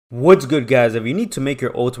What's good, guys? If you need to make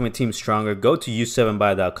your ultimate team stronger, go to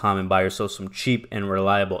u7buy.com and buy yourself some cheap and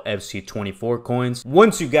reliable FC24 coins.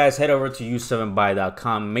 Once you guys head over to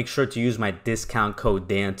u7buy.com, make sure to use my discount code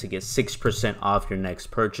Dan to get 6% off your next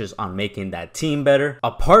purchase on making that team better.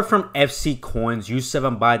 Apart from FC coins,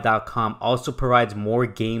 u7buy.com also provides more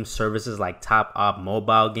game services like top up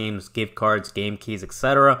mobile games, gift cards, game keys,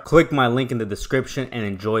 etc. Click my link in the description and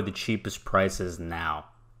enjoy the cheapest prices now.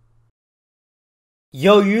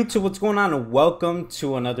 Yo YouTube, what's going on, and welcome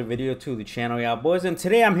to another video to the channel, y'all boys. And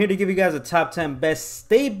today I'm here to give you guys a top 10 best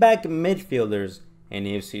stay back midfielders in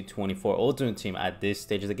the FC24 Ultimate Team at this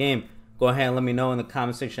stage of the game. Go ahead and let me know in the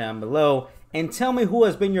comment section down below and tell me who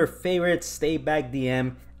has been your favorite stay back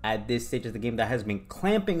DM at this stage of the game that has been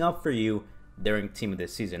clamping up for you during team of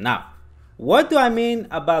this season. Now, what do I mean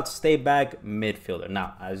about stay back midfielder?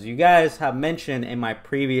 Now, as you guys have mentioned in my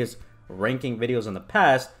previous ranking videos in the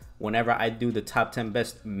past, whenever I do the top 10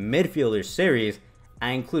 best midfielders series,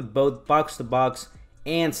 I include both box-to-box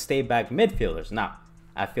and stay-back midfielders. Now,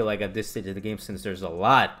 I feel like at this stage of the game, since there's a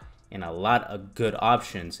lot of good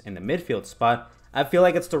options in the midfield spot, I feel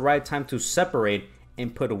like it's the right time to separate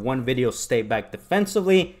and put one video stay-back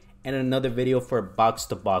defensively and another video for a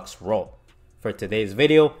box-to-box role. For today's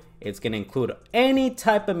video, it's going to include any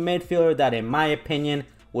type of midfielder that, in my opinion,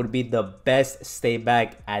 would be the best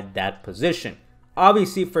stay-back at that position.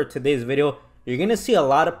 Obviously, for today's video, you're going to see a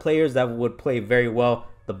lot of players that would play very well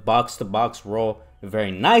the box-to-box role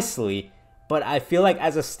very nicely, but I feel like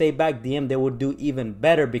as a stay-back DM, they would do even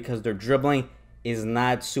better because their dribbling is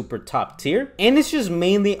not super top tier. And it's just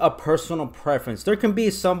mainly a personal preference. There can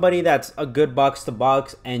be somebody that's a good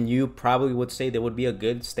box-to-box and you probably would say they would be a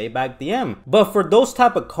good stay-back DM. But for those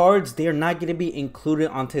type of cards, they're not going to be included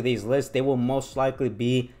on today's list. They will most likely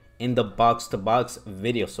be in the box-to-box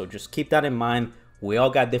video. So just keep that in mind. We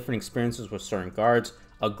all got different experiences with certain cards.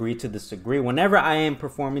 Agree to disagree. Whenever I am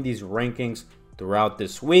performing these rankings throughout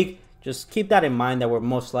this week, just keep that in mind that we're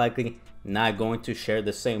most likely not going to share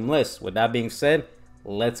the same list. With that being said,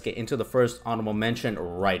 let's get into the first honorable mention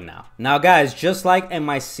right now. Now guys, just like in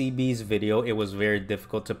my CB's video, it was very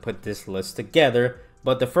difficult to put this list together.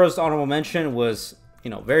 But the first honorable mention was,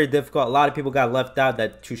 very difficult. A lot of people got left out.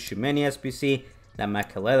 That Tchouaméni SBC, that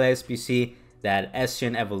Makelele SBC, that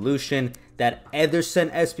Essien Evolution, that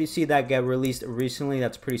Ederson SBC that got released recently.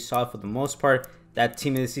 That's pretty solid for the most part. That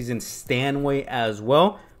team of the season Stanway as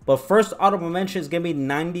well. But first honorable mention is going to be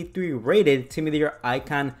 93 rated team of the year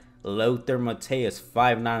icon Lothar Matthäus,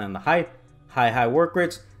 5'9" on the height, high work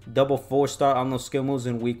rates, double 4-star on those skill moves,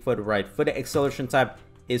 and weak foot, right foot. Acceleration type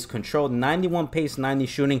is controlled, 91 pace, 90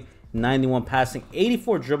 shooting, 91 passing,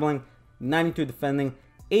 84 dribbling, 92 defending,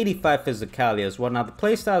 85 physicality as well. Now the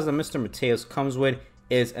playstyles that Mr. Matthäus comes with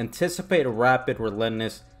is Anticipate, Rapid,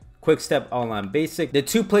 Relentless, Quick Step, All-Line Basic. The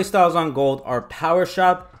two playstyles on gold are Power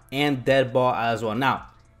Shot and Dead Ball as well. Now,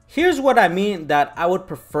 here's what I mean that I would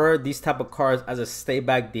prefer these type of cards as a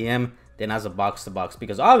stay-back DM than as a box-to-box,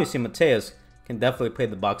 because obviously Matthäus can definitely play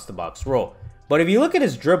the box-to-box role. But if you look at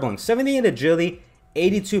his dribbling, 78 agility,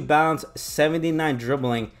 82 balance, 79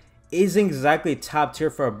 dribbling, isn't exactly top tier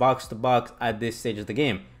for a box-to-box at this stage of the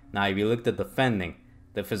game. Now, if you look at defending,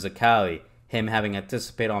 the physicality, him having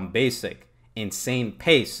Anticipate on basic, insane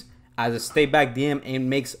pace, as a stay-back DM, it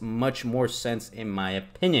makes much more sense in my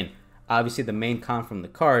opinion. Obviously, the main con from the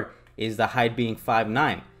card is the height being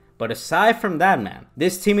 5'9". But aside from that, man,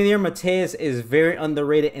 this team of the year Matthäus is very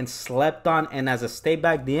underrated and slept on, and as a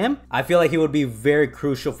stay-back DM, I feel like he would be very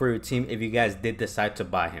crucial for your team if you guys did decide to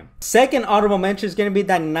buy him. Second honorable mention is going to be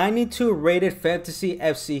that 92 rated Fantasy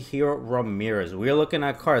FC hero Ramirez. We're looking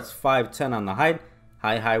at cards 5'10" on the height,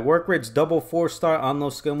 high work rates, double 4-star on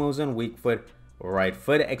those skill moves, and weak foot, right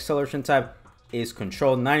foot. Acceleration type is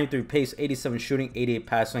controlled, 93 pace, 87 shooting, 88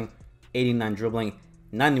 passing, 89 dribbling,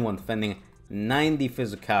 91 defending, 90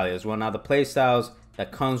 physicality as well. Now the playstyles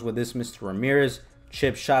that comes with this Mr. Ramirez: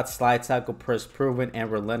 chip shot, slide tackle, press proven,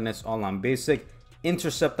 and relentless, all on basic,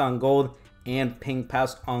 intercept on gold, and ping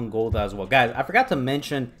pass on gold as well. Guys, I forgot to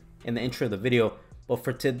mention in the intro of the video, but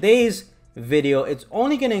for today's video, it's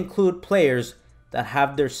only going to include players that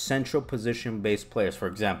have their central position based players. For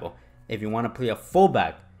example, if you want to play a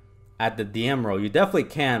fullback at the DM role, you definitely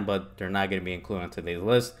can, but they're not going to be included on today's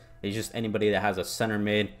list. It's just anybody that has a center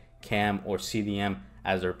mid, cam, or CDM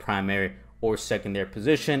as their primary or secondary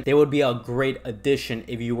position. They would be a great addition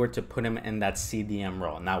if you were to put him in that CDM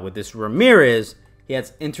role. Now with this Ramirez, he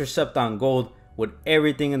has intercept on gold with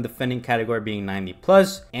everything in defending category being 90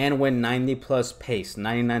 plus, and with 90 plus pace,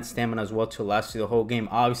 99 stamina as well to last you the whole game.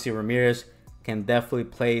 Obviously Ramirez can definitely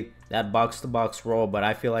play that box-to-box role, but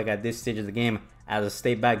I feel like at this stage of the game, as a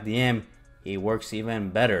stay-back DM, he works even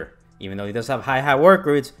better. Even though he does have high work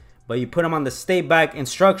rates, but you put him on the stay back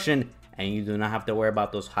instruction and you do not have to worry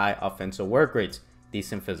about those high offensive work rates.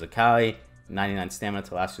 Decent physicality, 99 stamina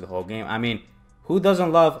to last you the whole game. I mean, who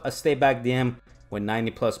doesn't love a stay back DM with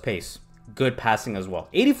 90 plus pace? Good passing as well.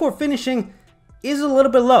 84 finishing is a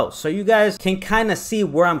little bit low, so you guys can kind of see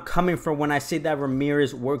where I'm coming from when I say that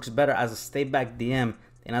Ramirez works better as a stay back DM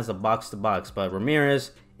than as a box to box. But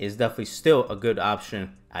Ramirez is definitely still a good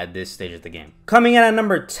option at this stage of the game. Coming in at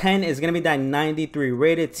number 10 is going to be that 93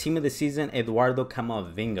 rated team of the season, Eduardo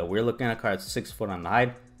Camavinga. We're looking at a card 6 foot on the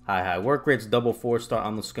height, high work rates, double 4-star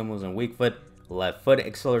on the skill moves and weak foot. Left foot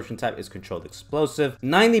acceleration type is controlled explosive.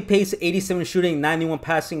 90 pace, 87 shooting, 91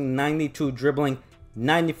 passing, 92 dribbling,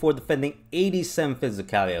 94 defending, 87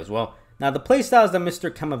 physicality as well. Now the play styles that Mr.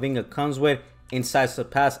 Camavinga comes with: incisive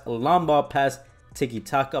pass, long ball pass,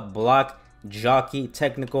 tiki-taka, block, jockey,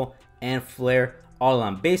 technical, and flair, all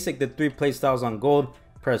on basic. The 3 play styles on gold: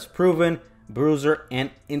 press proven, bruiser, and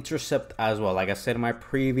intercept as well. Like I said in my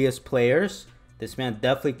previous players, this man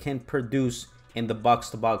definitely can produce in the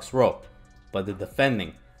box-to-box role. But the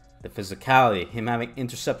defending, the physicality, him having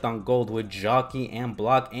intercept on gold with jockey and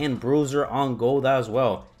block and bruiser on gold as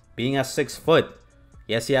well. Being at 6 foot,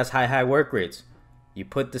 yes, he has high work rates. You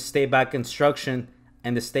put the stay back instruction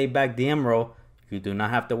and the stay back DM role, you do not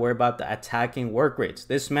have to worry about the attacking work rates.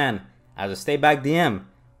 This man, as a stay back DM,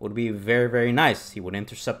 would be very nice. He would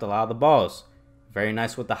intercept a lot of the balls. Very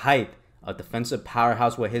nice with the height. A defensive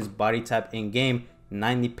powerhouse with his body type in game.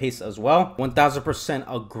 90 pace as well. 1000%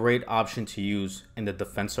 a great option to use in the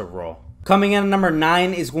defensive role. Coming in at number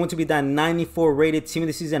 9 is going to be that 94 rated team of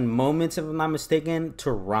the season Moments, if I'm not mistaken,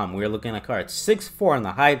 Thuram. We're looking at cards 6'4" on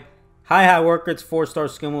the height, high work rates, 4-star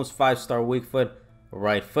skill moves, 5-star weak foot,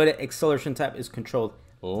 right foot. Acceleration type is controlled,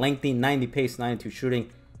 lengthy, 90 pace, 92 shooting,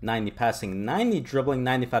 90 passing, 90 dribbling,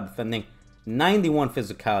 95 defending, 91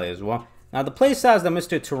 physicality as well. Now the play styles that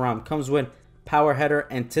Mr. Thuram comes with: power header,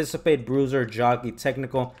 anticipate, bruiser, jockey,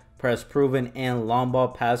 technical, press proven, and long ball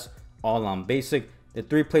pass, all on basic. The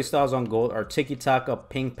 3 play styles on gold are tiki-taka,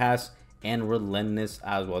 ping pass, and relentless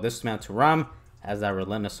as well. This man Thuram has that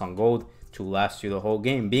relentless on gold to last you the whole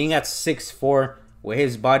game. Being at 6'4" with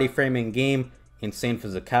his body frame in game, insane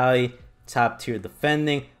physicality, top tier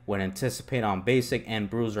defending, would anticipate on basic and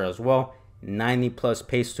bruiser as well. 90 plus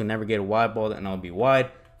pace to never get wide ball and I'll be wide.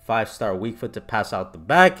 5-star weak foot to pass out the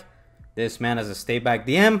back. This man as a stay back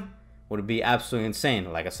DM would be absolutely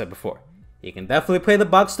insane. Like I said before, he can definitely play the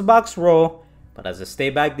box to box role, but as a stay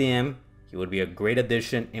back DM, he would be a great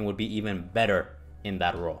addition and would be even better in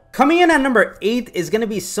that role. Coming in at number 8 is going to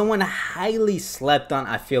be someone highly slept on,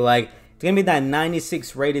 I feel like. It's going to be that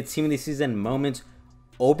 96 rated team of the season Moments,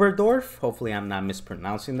 Oberdorf. Hopefully I'm not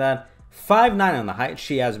mispronouncing that. 5'9" on the height.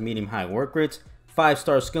 She has medium high work rates,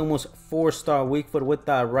 5-star skill moves, 4-star weak foot with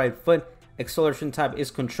that right foot. Acceleration type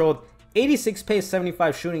is controlled, 86 pace,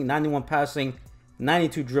 75 shooting, 91 passing,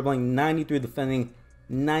 92 dribbling, 93 defending,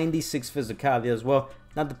 96 physicality as well.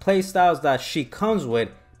 Now the play styles that she comes with: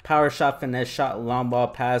 power shot, finesse shot, long ball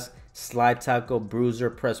pass, slide tackle, bruiser,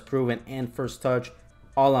 press proven, and first touch,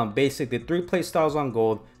 all on basic. The 3 play styles on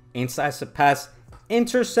gold: incisive pass,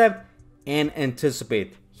 intercept, and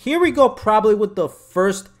anticipate. Here we go, probably with the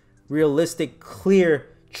first realistic clear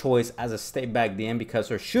choice as a stay back DM, because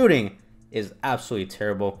her shooting is absolutely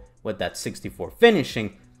terrible with that 64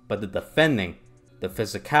 finishing, but the defending, the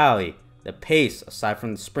physicality, the pace, aside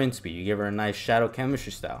from the sprint speed, you give her a nice shadow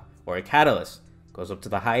chemistry style or a catalyst, goes up to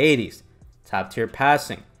the high 80s. Top tier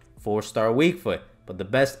passing, 4-star weak foot, but the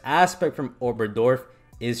best aspect from Oberdorf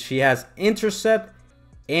is she has intercept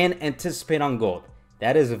and anticipate on gold.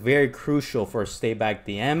 That is very crucial for a stay back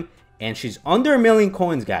DM, and she's under 1 million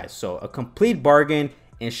coins, guys, so a complete bargain,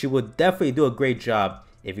 and she would definitely do a great job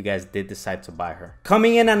if you guys did decide to buy her.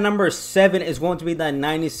 Coming in at number 7 is going to be that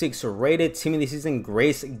 96 rated team of the season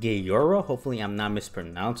Grace Gayoro. Hopefully I'm not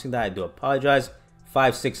mispronouncing that, I do apologize.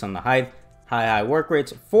 5'6" on the height, high work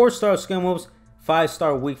rates, 4-star skill moves,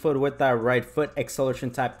 5-star weak foot with that right foot.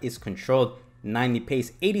 Acceleration type is controlled, 90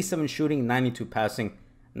 pace, 87 shooting, 92 passing,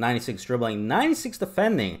 96 dribbling, 96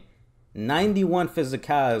 defending, 91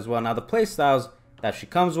 physicality as well. Now the play styles that she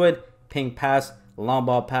comes with: ping pass, long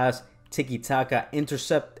ball pass, tiki-taka,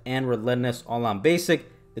 intercept, and relentless, all on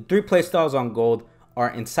basic. The 3 play styles on gold are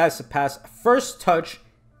incisive pass, first touch,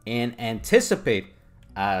 and anticipate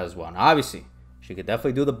as well. Now, obviously, she could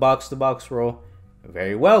definitely do the box-to-box role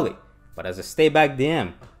very well, but as a stay back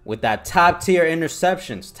DM with that top tier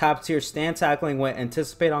interceptions, top tier stand tackling with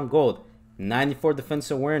anticipate on gold, 94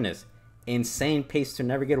 defensive awareness, insane pace to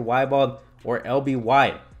never get wide balled or LB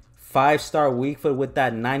wide, 5-star weak foot with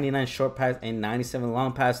that 99 short pass and 97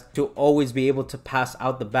 long pass to always be able to pass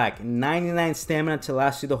out the back. 99 stamina to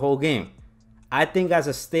last you the whole game. I think as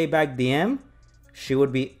a stay back DM, she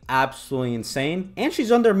would be absolutely insane. And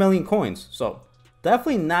she's under 1 million coins. So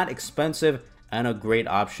definitely not expensive and a great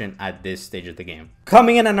option at this stage of the game.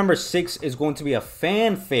 Coming in at number 6 is going to be a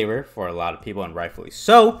fan favorite for a lot of people, and rightfully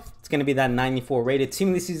so. It's going to be that 94 rated Team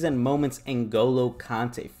of the Season Moments N'Golo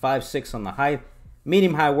Kante. 5'6" on the height,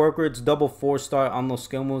 medium high work rates, double 4-star on those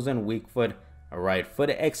skill moves, and weak foot, right foot.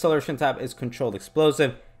 Acceleration type is controlled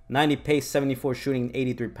explosive. 90 pace, 74 shooting,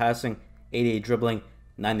 83 passing, 88 dribbling,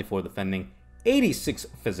 94 defending, 86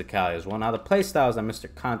 physicality as well. Now the play styles that Mr.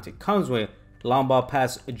 Kante comes with: long ball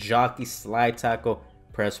pass, jockey, slide tackle,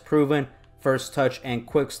 press proven, first touch, and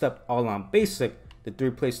quick step, all on basic. The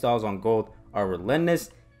 3 play styles on gold are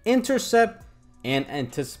relentless, intercept, and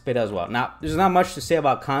anticipate as well. Now, there's not much to say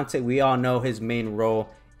about Kante. We all know his main role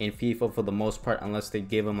in FIFA for the most part, unless they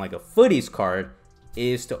give him like a footies card,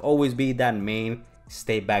 is to always be that main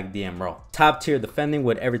stay back DM role. Top tier defending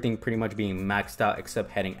with everything pretty much being maxed out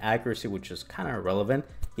except heading accuracy, which is kind of irrelevant.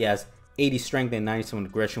 He has 80 strength and 97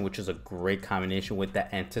 aggression, which is a great combination with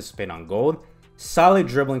that anticipate on gold. Solid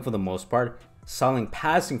dribbling for the most part, solid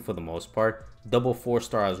passing for the most part, double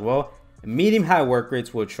 4-star as well. Medium high work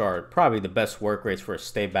rates, which are probably the best work rates for a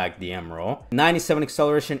stay back DM role. 97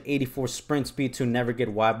 acceleration, 84 sprint speed to never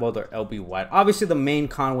get wide balled or LB wide. Obviously the main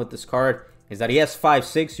con with this card is that he has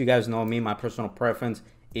 5'6". You guys know me, my personal preference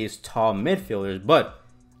is tall midfielders, but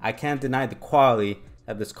I can't deny the quality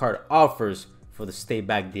that this card offers for the stay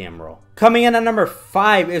back DM role. Coming in at number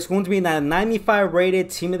 5 is going to be that 95 rated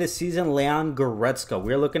Team of the Season Leon Goretzka.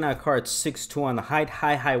 We're looking at card 6'2" on the height,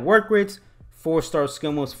 high work rates, 4-star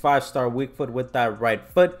skill moves, 5-star weak foot with that right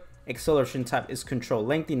foot. Acceleration type is control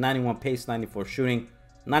lengthy, 91 pace, 94 shooting,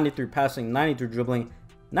 93 passing, 93 dribbling,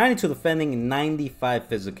 92 defending, 95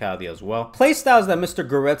 physicality as well. Play styles that Mr.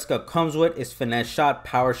 Goretzka comes with is finesse shot,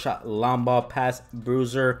 power shot, long ball pass,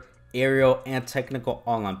 bruiser, aerial, and technical,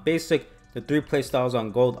 all on basic. The 3 play styles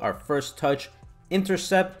on gold are first touch,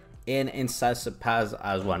 intercept, and incisive pass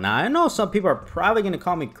as well. Now, I know some people are probably going to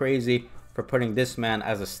call me crazy for putting this man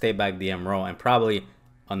as a stay back DM role, and probably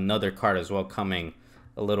another card as well coming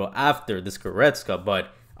a little after this Goretzka,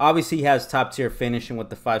 but obviously he has top tier finishing with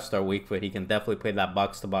the 5-star weak foot. He can definitely play that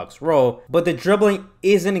box to box role, but the dribbling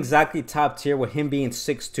isn't exactly top tier with him being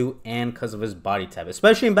 6'2" and because of his body type.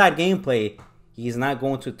 Especially in bad gameplay, he's not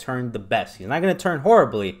going to turn the best. He's not going to turn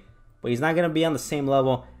horribly, but he's not going to be on the same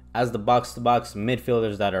level as the box to box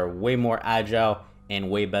midfielders that are way more agile and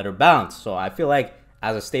way better balanced. So I feel like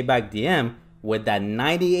as a stay back DM with that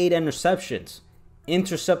 98 interceptions,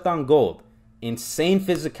 intercept on gold, insane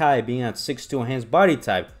physicality being at 6'2" and his body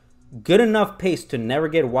type, good enough pace to never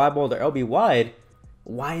get wide balled or LB wide,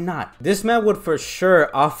 why not? This man would for sure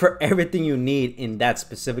offer everything you need in that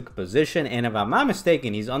specific position, and if I'm not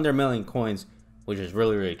mistaken, he's under 1 million coins, which is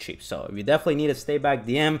really cheap. So if you definitely need a stay back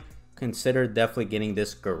DM, consider definitely getting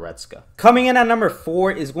this Goretzka. Coming in at number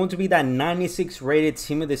 4 is going to be that 96 rated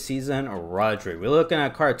Team of the Season Rodri. We're looking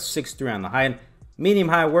at card 6'3" on the height, medium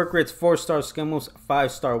high work rates, 4-star skill moves,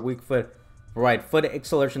 5-star weak foot, right foot.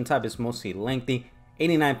 Acceleration type is mostly lengthy,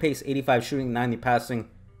 89 pace, 85 shooting, 90 passing,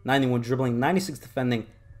 91 dribbling, 96 defending,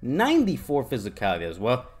 94 physicality as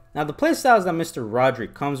well. Now the play styles that Mr.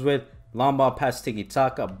 Rodri comes with: long ball pass, tiki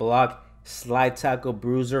taka, block, slide tackle,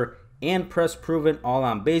 bruiser, and press proven, all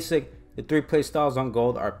on basic. The 3 play styles on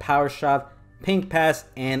gold are power shot, pink pass,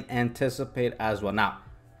 and anticipate as well. Now,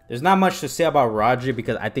 there's not much to say about Rodri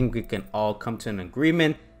because I think we can all come to an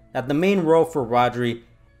agreement that the main role for Rodri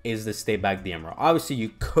is the stay back DM role. Obviously, you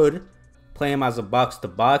could play him as a box to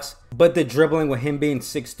box, but the dribbling with him being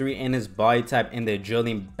 6'3" and his body type and the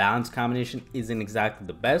agility and balance combination isn't exactly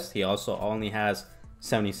the best. He also only has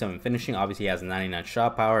 77 finishing. Obviously, he has 99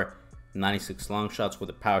 shot power, 96 long shots with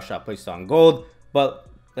a power shot placed on gold, but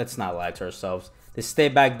let's not lie to ourselves. The stay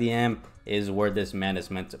back DM is where this man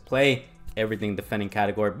is meant to play. Everything defending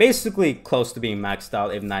category, basically close to being maxed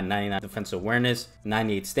out, if not 99 defensive awareness,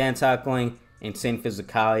 98 stand tackling, insane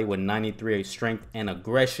physicality with 93 strength and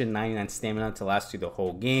aggression, 99 stamina to last you the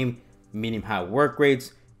whole game, medium high work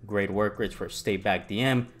rates, great work rates for stay back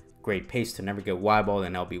DM, great pace to never get wide ball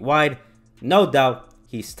and LB wide. No doubt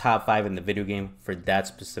he's top 5 in the video game for that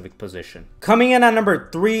specific position. Coming in at number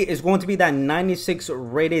 3 is going to be that 96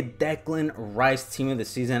 rated Declan Rice Team of the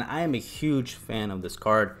Season. I am a huge fan of this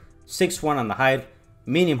card. 6'1" on the height,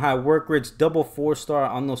 medium high work rates, double 4-star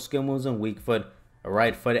on those skill moves and weak foot,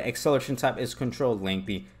 right foot. Acceleration type is controlled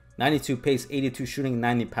lengthy, 92 pace, 82 shooting,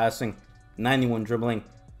 90 passing, 91 dribbling,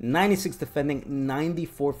 96 defending,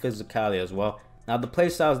 94 physicality as well. Now the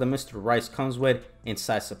playstyles that Mr. Rice comes with: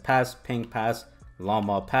 incisive pass, ping pass, long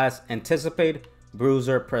ball pass, anticipate,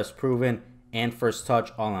 bruiser, press proven, and first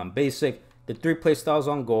touch, all on basic. The 3 playstyles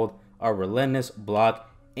on gold are relentless,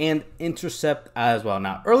 block, and intercept as well.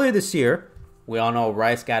 Now earlier this year, we all know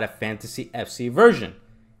Rice got a fantasy FC version.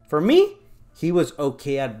 For me, he was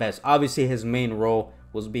okay at best. Obviously his main role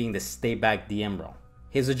was being the stay back DM role.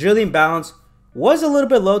 His agility and balance was a little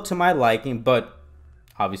bit low to my liking, but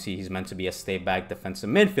obviously he's meant to be a stay back defensive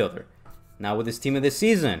midfielder. Now with his team of the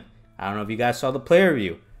season, I don't know if you guys saw the player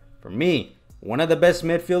review. For me, one of the best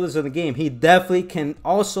midfielders in the game. He definitely can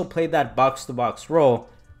also play that box-to-box role,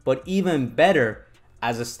 but even better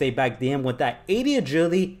as a stay back DM with that 80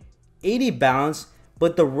 agility, 80 balance,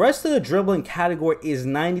 but the rest of the dribbling category is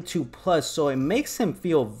 92 plus, so it makes him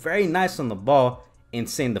feel very nice on the ball.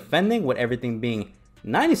 Insane defending with everything being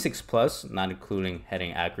 96 plus, not including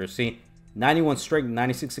heading accuracy, 91 strength,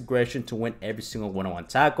 96 aggression to win every single one-on-one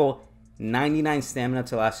tackle, 99 stamina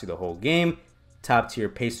to last you the whole game, top tier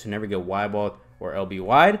pace to never get wide balled or LB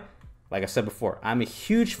wide. Like I said before, I'm a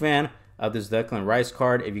huge fan of this Declan Rice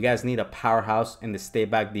card. If you guys need a powerhouse in the stay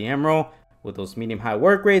back DM role with those medium high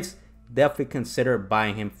work rates, definitely consider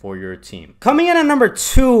buying him for your team. Coming in at number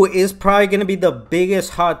 2 is probably going to be the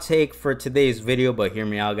biggest hot take for today's video, but hear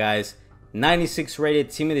me out, guys. 96 rated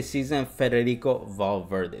team of the season, Federico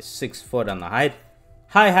Valverde. 6 foot on the height,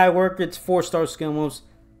 high work rates, 4-star skill moves,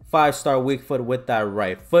 5-star weak foot with that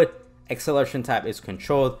right foot. Acceleration type is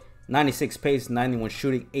controlled, 96 pace, 91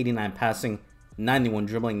 shooting, 89 passing, 91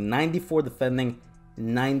 dribbling, 94 defending,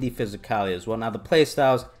 90 physicality as well. Now the play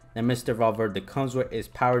styles that Mr. Valverde comes with is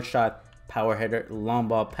power shot, power header, long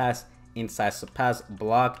ball pass, incisive pass,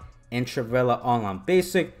 block, and Travella all on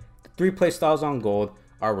basic. The 3 play styles on gold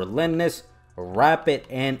are relentless, rapid,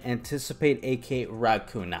 and anticipate, aka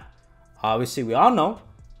Raccoon. Now, obviously we all know,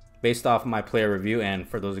 based off my player review, and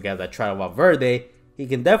for those of you guys that tried Valverde, he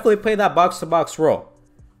can definitely play that box-to-box role.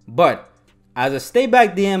 But as a stay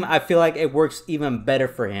back DM, I feel like it works even better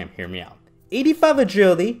for him. Hear me out. 85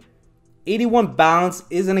 agility, 81 balance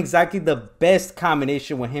isn't exactly the best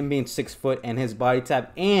combination with him being 6 foot and his body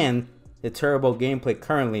type and the terrible gameplay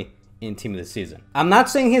currently in team of the season. I'm not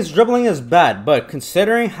saying his dribbling is bad, but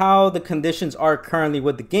considering how the conditions are currently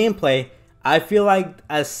with the gameplay, I feel like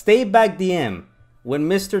as stay back DM with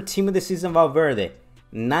Mr. Team of the Season Valverde,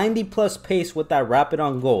 90 plus pace with that rapid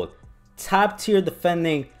on gold, top tier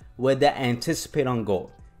defending with that anticipate on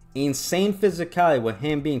gold, insane physicality with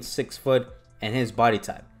him being 6 foot and his body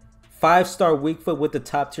type, 5-star weak foot with the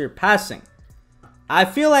top tier passing. I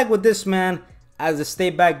feel like with this man as a stay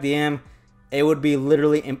back DM, it would be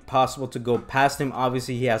literally impossible to go past him.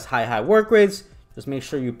 Obviously he has high work rates. Just make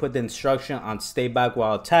sure you put the instruction on stay back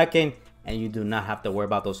while attacking, and you do not have to worry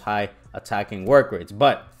about those high attacking work rates.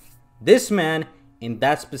 But this man in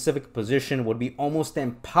that specific position would be almost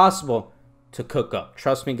impossible to cook up.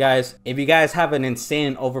 Trust me, guys. If you guys have an insane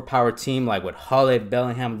and overpowered team like with Hullet,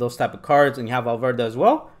 Bellingham, those type of cards, and you have Valverde as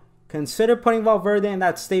well, consider putting Valverde in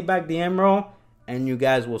that stay back DM role, and you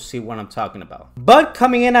guys will see what I'm talking about. But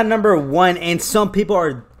coming in at number 1, and some people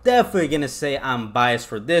are definitely gonna say I'm biased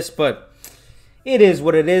for this, but it is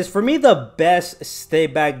what it is. For me, the best stay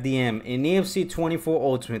back DM in EFC 24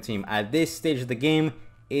 Ultimate Team at this stage of the game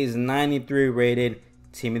is 93 rated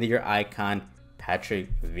Team of the Year icon Patrick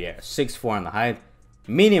Vieira. 6'4" on the height,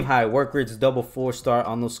 medium high work rates, double 4-star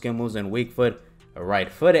on those skill moves and weak foot,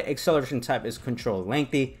 right footed. Acceleration type is control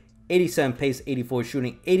lengthy, 87 pace, 84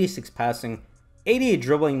 shooting, 86 passing, 88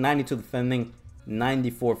 dribbling, 92 defending,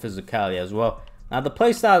 94 physicality as well. Now the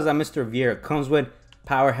play styles that Mr. Vieira comes with: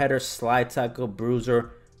 power header, slide tackle,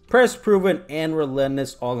 bruiser, press proven, and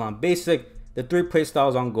relentless all on basic. The 3 play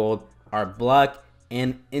styles on gold are block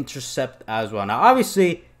and intercept as well. Now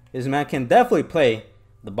obviously this man can definitely play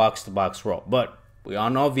the box-to-box role, but we all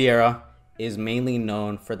know Vieira is mainly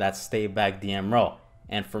known for that stay back DM role.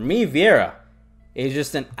 And for me, Vieira is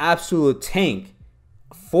just an absolute tank,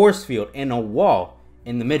 force field, and a wall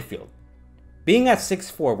in the midfield. Being at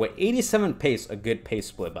 6'4" with 87 pace, a good pace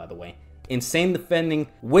split by the way, insane defending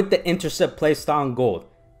with the intercept playstyle on gold,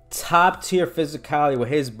 top tier physicality with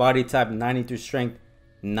his body type, 93 strength,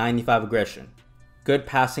 95 aggression, good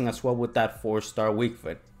passing as well with that 4-star weak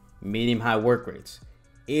foot, medium high work rates.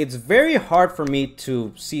 It's very hard for me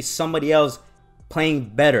to see somebody else playing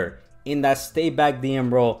better in that stay back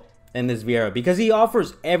DM role than this Vieira, because he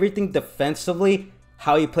offers everything defensively,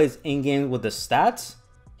 how he plays in game with the stats,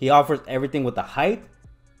 he offers everything with the height,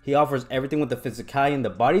 he offers everything with the physicality and the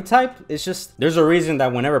body type. It's just, there's a reason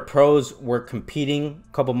that whenever pros were competing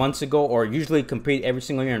a couple months ago, or usually compete every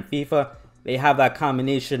single year in FIFA, they have that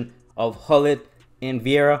combination of Hullet and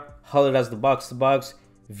Vieira. Hullard as the box to box,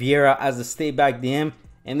 Vieira as the stay back DM.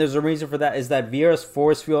 And there's a reason for that, is that Vieira's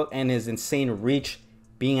force field and his insane reach,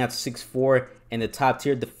 being at 6'4", and the top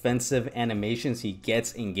tier defensive animations he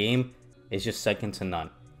gets in game is just second to none.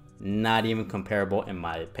 Not even comparable in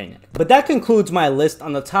my opinion. But that concludes my list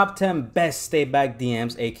on the top 10 best stay back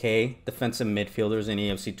DMs, aka defensive midfielders in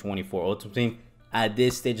AFC 24 Ultimate Team at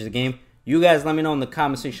this stage of the game. You guys let me know in the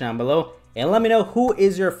comment section down below, and let me know who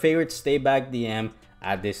is your favorite stay back DM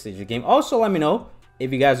at this stage of the game. Also, let me know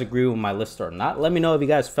if you guys agree with my list or not. Let me know if you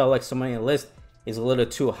guys felt like somebody on the list is a little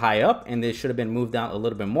too high up and they should have been moved down a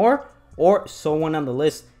little bit more, or someone on the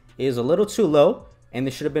list is a little too low and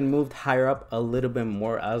they should have been moved higher up a little bit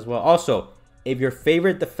more as well. Also, if your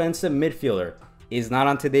favorite defensive midfielder is not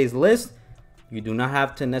on today's list, you do not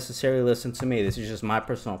have to necessarily listen to me. This is just my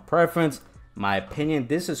personal preference, my opinion.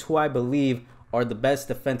 This is who I believe are the best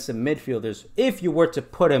defensive midfielders if you were to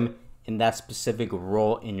put them in that specific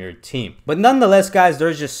role in your team. But nonetheless, guys,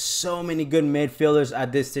 there's just so many good midfielders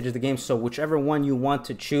at this stage of the game. So whichever one you want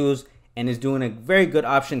to choose and is doing a very good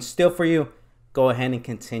option still for you, go ahead and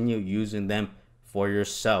continue using them for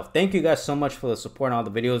yourself. Thank you guys so much for the support on all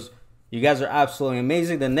the videos. You guys are absolutely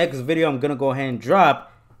amazing. The next video I'm going to go ahead and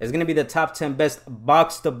drop is going to be the top 10 best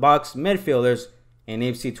box-to-box midfielders in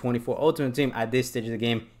AFC 24 Ultimate Team at this stage of the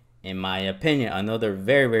game, in my opinion. Another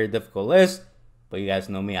very, very difficult list, but you guys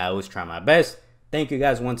know me. I always try my best. Thank you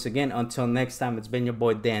guys once again. Until next time, it's been your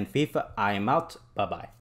boy DanFIFA. I am out. Bye-bye.